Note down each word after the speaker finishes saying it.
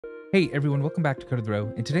Hey everyone, welcome back to Code of the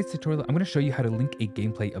Row. In today's tutorial, I'm going to show you how to link a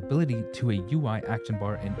gameplay ability to a UI action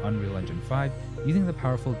bar in Unreal Engine 5 using the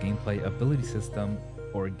powerful gameplay ability system,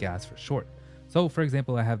 or GAS for short. So for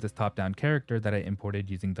example, I have this top-down character that I imported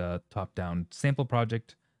using the top-down sample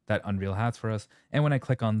project that Unreal has for us. And when I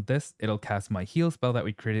click on this, it'll cast my heal spell that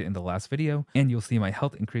we created in the last video, and you'll see my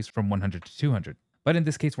health increase from 100 to 200. But in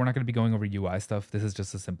this case, we're not going to be going over UI stuff. This is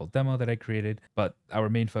just a simple demo that I created. But our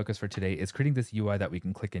main focus for today is creating this UI that we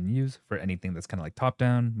can click and use for anything that's kind of like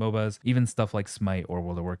top-down, MOBAs, even stuff like Smite or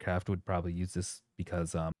World of Warcraft would probably use this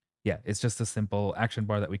because, yeah, it's just a simple action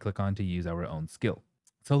bar that we click on to use our own skill.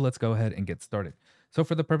 So let's go ahead and get started. So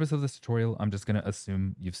for the purpose of this tutorial, I'm just going to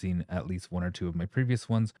assume you've seen at least one or two of my previous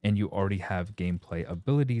ones and you already have gameplay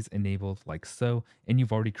abilities enabled like so, and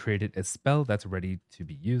you've already created a spell that's ready to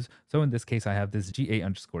be used. So in this case, I have this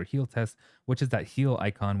GA_heal test, which is that heal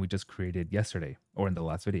icon we just created yesterday or in the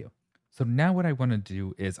last video. So now what I want to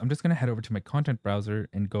do is I'm just going to head over to my content browser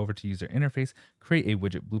and go over to user interface, create a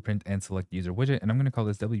widget blueprint and select user widget. And I'm going to call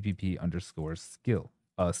this WPP_skill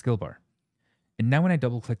bar. And now when I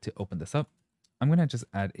double click to open this up, I'm going to just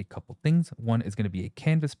add a couple things. One is going to be a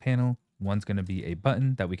canvas panel. One's going to be a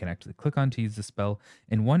button that we can actually click on to use the spell.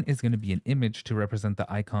 And one is going to be an image to represent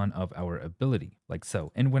the icon of our ability, like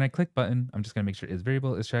so. And when I click button, I'm just going to make sure is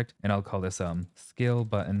variable is checked. And I'll call this scale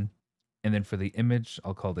button. And then for the image,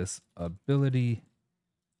 I'll call this ability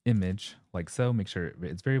image, like so. Make sure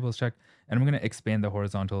it's variable is checked. And I'm going to expand the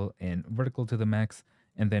horizontal and vertical to the max.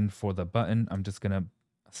 And then for the button, I'm just going to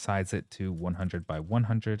size it to 100 by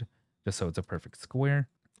 100 just so it's a perfect square.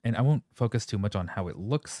 And I won't focus too much on how it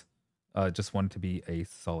looks. Just want it to be a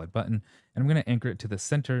solid button. And I'm going to anchor it to the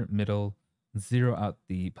center, middle, zero out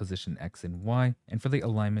the position X and Y. And for the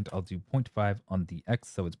alignment, I'll do 0.5 on the X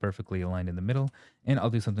so it's perfectly aligned in the middle. And I'll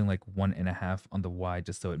do something like 1.5 on the Y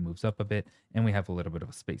just so it moves up a bit. And we have a little bit of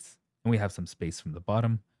a space. And we have some space from the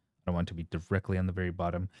bottom. I don't want it to be directly on the very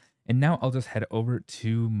bottom. And now I'll just head over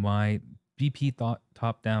to my BP thought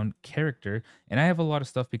top-down character. And I have a lot of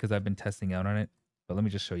stuff because I've been testing out on it, but let me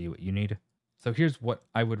just show you what you need. So here's what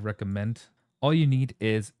I would recommend. All you need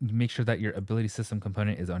is make sure that your ability system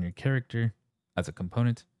component is on your character as a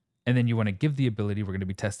component. And then you want to give the ability we're going to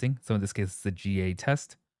be testing. So in this case, it's the GA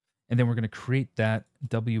test. And then we're going to create that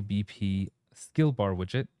WBP skill bar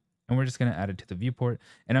widget. And we're just going to add it to the viewport.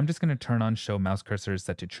 And I'm just going to turn on show mouse cursor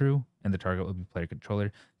set to true. And the target will be player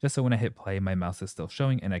controller. Just so when I hit play, my mouse is still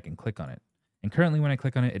showing and I can click on it. And currently when I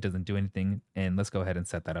click on it, it doesn't do anything. And let's go ahead and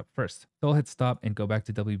set that up first. So I'll hit stop and go back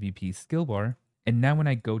to WBP skill bar. And now when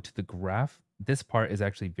I go to the graph, this part is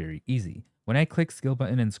actually very easy. When I click skill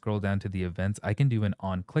button and scroll down to the events, I can do an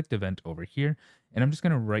on clicked event over here. And I'm just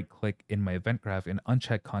going to right click in my event graph and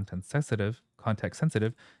uncheck context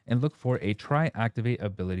sensitive and look for a try activate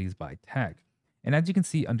abilities by tag. And as you can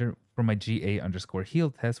see under for my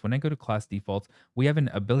GA_heal test, when I go to class defaults, we have an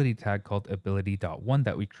ability tag called ability.1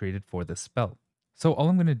 that we created for the spell. So all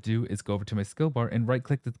I'm going to do is go over to my skill bar and right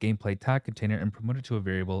click the gameplay tag container and promote it to a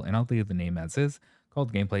variable, and I'll leave the name as is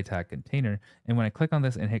called gameplay tag container. And when I click on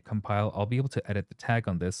this and hit compile, I'll be able to edit the tag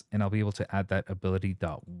on this and I'll be able to add that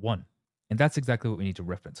ability.1. And that's exactly what we need to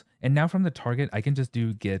reference. And now from the target, I can just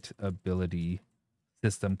do get ability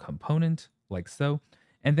system component like so.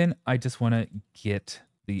 And then I just want to get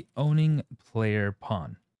the owning player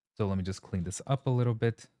pawn. So let me just clean this up a little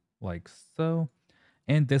bit like so.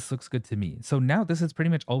 And this looks good to me. So now this is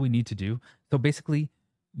pretty much all we need to do. So basically,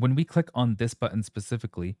 when we click on this button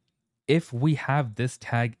specifically, if we have this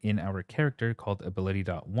tag in our character called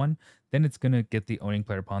ability.1, then it's going to get the owning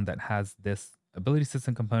player pawn that has this ability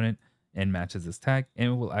system component and matches this tag, and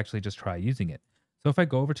it will actually just try using it. So if I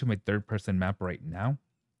go over to my third person map right now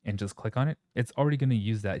and just click on it, it's already going to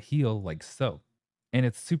use that heal like so. And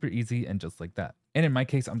it's super easy and just like that. And in my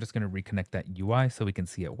case, I'm just going to reconnect that UI so we can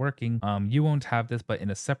see it working. You won't have this, but in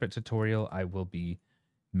a separate tutorial, I will be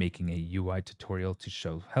making a UI tutorial to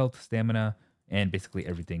show health, stamina, and basically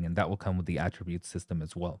everything. And that will come with the attribute system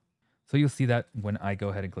as well. So you'll see that when I go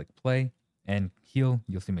ahead and click play and heal,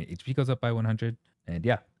 you'll see my HP goes up by 100. And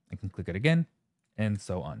yeah, I can click it again and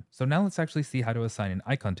so on. So now let's actually see how to assign an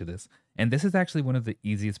icon to this. And this is actually one of the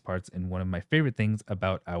easiest parts and one of my favorite things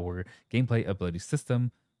about our gameplay ability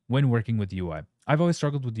system when working with UI. I've always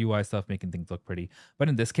struggled with UI stuff, making things look pretty, but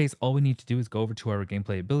in this case, all we need to do is go over to our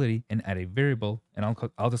gameplay ability and add a variable, and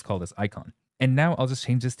I'll just call this icon. And now I'll just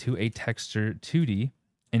change this to a texture 2D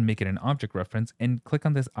and make it an object reference and click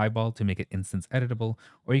on this eyeball to make it instance editable,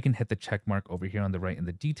 or you can hit the check mark over here on the right in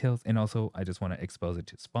the details. And also I just want to expose it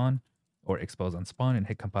to spawn or expose on spawn and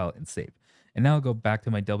hit compile and save. And now I'll go back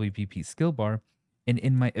to my WPP skill bar, and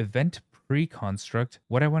in my event pre-construct,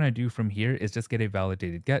 what I want to do from here is just get a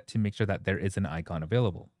validated get to make sure that there is an icon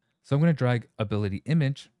available. So I'm going to drag ability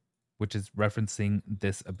image, which is referencing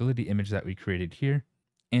this ability image that we created here.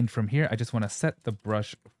 And from here, I just want to set the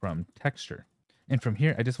brush from texture. And from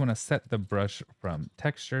here, I just want to set the brush from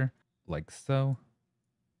texture like so.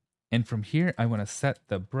 And from here, I want to set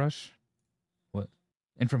the brush. What?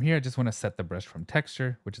 And from here, I just want to set the brush from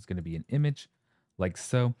texture, which is going to be an image like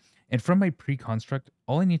so. And from my pre-construct,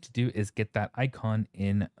 all I need to do is get that icon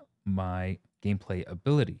in my gameplay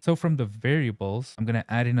ability. So from the variables, I'm going to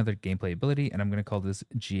add another gameplay ability and I'm going to call this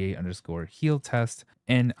GA underscore heal test.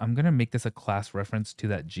 And I'm going to make this a class reference to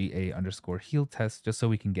that GA underscore heal test just so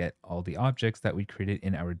we can get all the objects that we created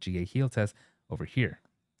in our GA heal test over here.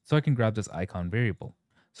 So I can grab this icon variable.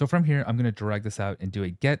 So from here, I'm going to drag this out and do a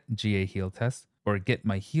get GA heal test or get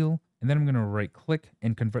my heal. And then I'm going to right click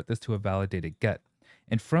and convert this to a validated get.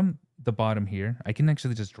 And from the bottom here, I can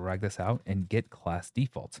actually just drag this out and get class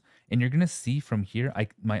defaults. And you're going to see from here,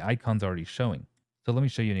 my icon's already showing. So let me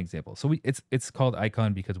show you an example. So it's called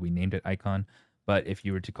icon because we named it icon. But if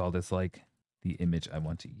you were to call this like the image I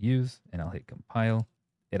want to use, and I'll hit compile,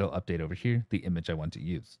 it'll update over here, the image I want to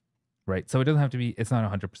use. Right. So it doesn't have to be, it's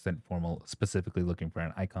not 100% formal, specifically looking for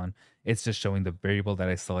an icon. It's just showing the variable that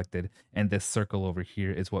I selected. And this circle over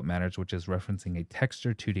here is what matters, which is referencing a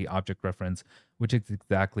texture 2D object reference, which is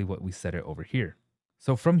exactly what we set it over here.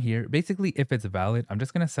 So from here, basically, if it's valid, I'm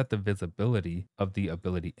just going to set the visibility of the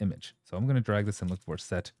ability image. So I'm going to drag this and look for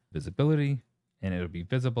set visibility, and it'll be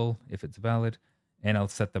visible if it's valid. And I'll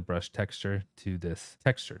set the brush texture to this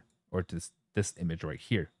texture or to this image right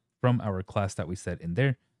here from our class that we set in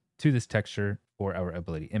there to this texture for our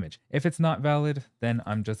ability image. If it's not valid, then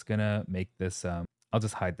I'm just gonna make this, I'll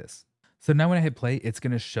just hide this. So now when I hit play, it's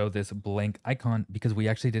gonna show this blank icon because we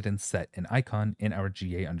actually didn't set an icon in our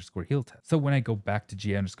GA underscore heal test. So when I go back to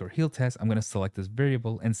GA underscore heal test, I'm gonna select this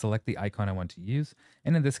variable and select the icon I want to use.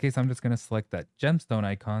 And in this case, I'm just gonna select that gemstone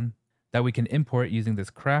icon that we can import using this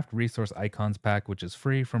craft resource icons pack, which is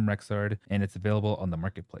free from Rexard, and it's available on the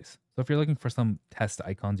marketplace. So if you're looking for some test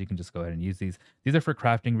icons, you can just go ahead and use these. These are for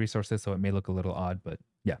crafting resources, so it may look a little odd, but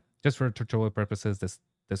yeah, just for tutorial purposes,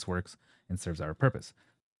 this works and serves our purpose.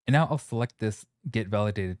 And now I'll select this get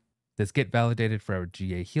validated for our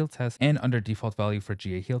GA heal test, and under default value for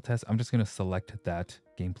GA heal test, I'm just gonna select that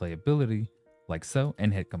gameplay ability like so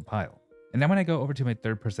and hit compile. And now when I go over to my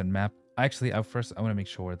third person map, actually first I wanna make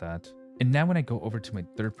sure that, and now when I go over to my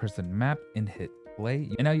third person map and hit play,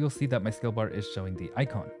 and now you'll see that my skill bar is showing the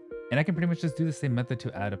icon. And I can pretty much just do the same method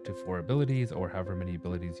to add up to 4 abilities or however many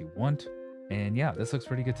abilities you want. And yeah, this looks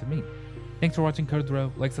pretty good to me. Thanks for watching Code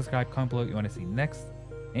Throw. Like, subscribe, comment below what you want to see next,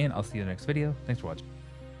 and I'll see you in the next video. Thanks for watching.